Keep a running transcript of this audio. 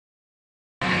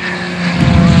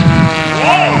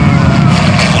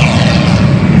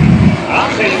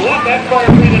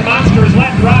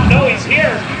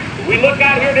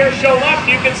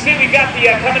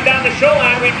coming down the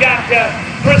shoreline, we've got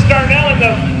Chris Darnell in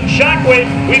the Shockwave.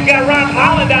 We've got Rob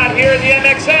Holland out here in the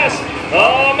MXS.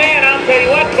 Oh man, I'll tell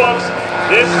you what, folks,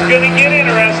 this is going to get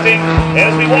interesting.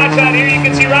 As we watch out here, you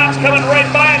can see Rob's coming right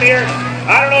by him here.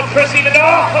 I don't know if Chris even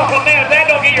knows. Oh man, if that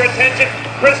don't get your attention.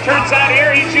 Chris turns out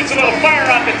here, he shoots a little fire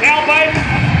off the tailpipe.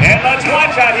 And let's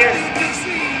watch out here.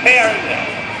 Hey,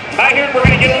 I hear we're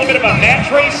going to get a little bit of a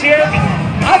match race here.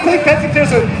 I think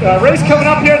there's a race coming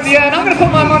up here at the end. I'm going to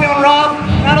put my money on Rob,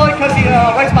 not only because he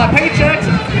writes my paychecks,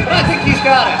 but I think he's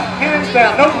got it. Hands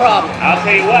down, no problem. I'll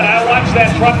tell you what, I watched that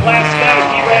truck last night.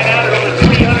 He ran out at over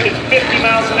 350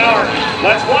 miles an hour.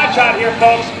 Let's watch out here,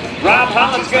 folks. Rob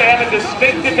Holland's going to have a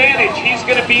distinct advantage. He's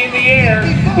going to be in the air.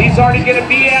 He's already going to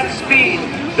be at speed.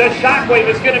 The Shockwave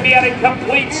is going to be at a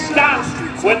complete stop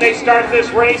when they start this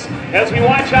race. As we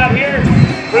watch out here,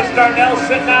 Chris Darnell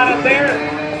sitting out up there,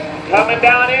 coming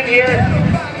down in here.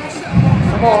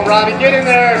 Come on, Robbie, get in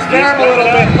there, scare him a little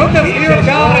bit. Put the wheel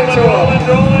down into him.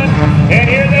 Rolling. And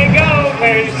here they go.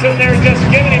 He's sitting there just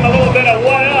giving him a little bit of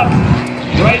what up.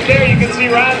 Right there, you can see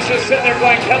Rob's just sitting there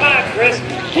going, come on, Chris.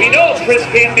 We know Chris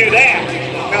can't do that.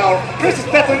 No, Chris is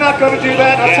definitely not going to do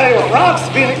that. I'll tell you what, Rob's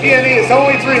E&E is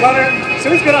only 300,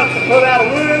 so he's going to have to put out a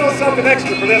little something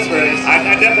extra for this race. I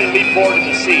definitely leap forward to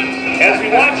the seat. As we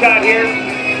watch out here,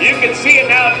 you can see it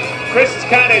now. Chris is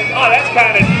kind of, that's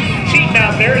kind of cheating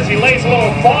out there as he lays a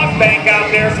little fog bank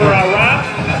out there for Rob.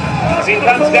 As he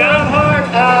comes down hard.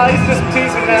 He's just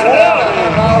teasing that about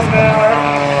 100 miles an hour.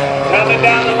 Coming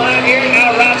down the line here,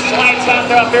 now Rob slides out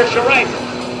there up there to right.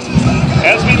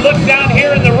 As we look down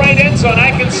here in the right end zone,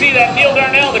 I can see that Neil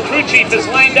Darnell, the crew chief, is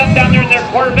lined up down there in their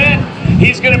Corvette.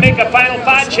 He's going to make a final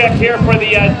fog check here for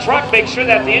the truck, make sure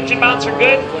that the engine mounts are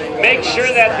good, make sure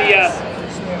that the,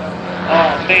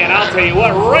 oh man, I'll tell you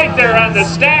what, right there on the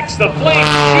stacks, the flames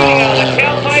shooting out of the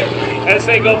tailpipe as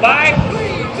they go by.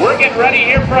 We're getting ready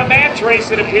here for a match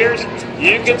race, it appears.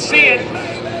 You can see it.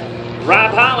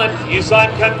 Rob Holland, you saw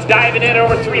him come diving in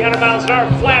over 300 miles an hour,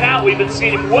 flat out. We've been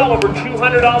seeing him well over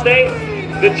 200 all day.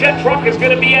 The jet truck is going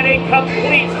to be at a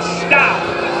complete stop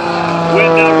when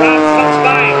Rob comes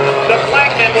by. The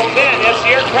flagman will then, as the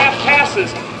aircraft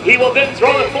passes, he will then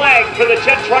throw the flag for the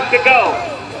jet truck to go.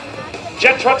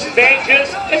 Jet truck's advantage is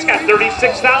it's got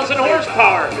 36,000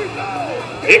 horsepower.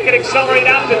 It can accelerate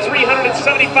out to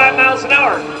 375 miles an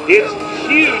hour. Its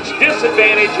huge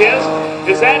disadvantage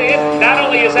is that it not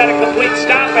only is that a complete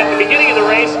stop at the beginning of the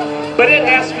race, but it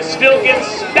has to still get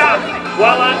stopped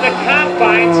while on the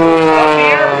confines of the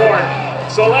airport.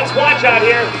 So let's watch out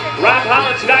here. Rob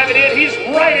Holland's diving in. He's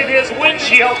right at his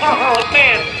windshield. Oh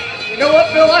man. You know what,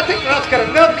 Bill? I think Rob's got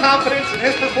enough confidence in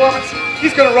his performance.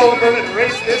 He's going to roll over and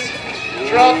race this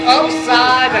truck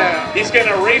upside down. He's going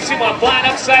to race him on flying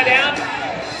upside down.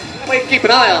 Wait, keep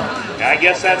an eye on him. I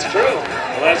guess that's true.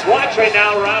 Well, let's watch right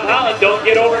now, Rob Holland. Don't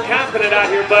get overconfident out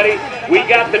here, buddy. We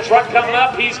got the truck coming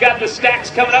up. He's got the stacks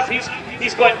coming up. He's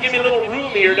going, give me a little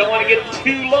room here. Don't want to get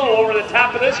too low over the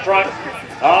top of this truck.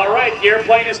 All right, the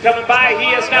airplane is coming by.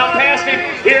 He is now passed him.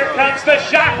 Here comes the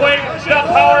Shockwave. The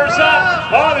power's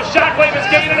up. Oh, the Shockwave is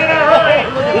getting in a hurry.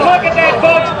 Look at that,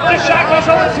 folks. The Shockwave's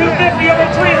over 250, over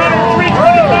 300,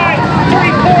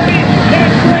 325, 340.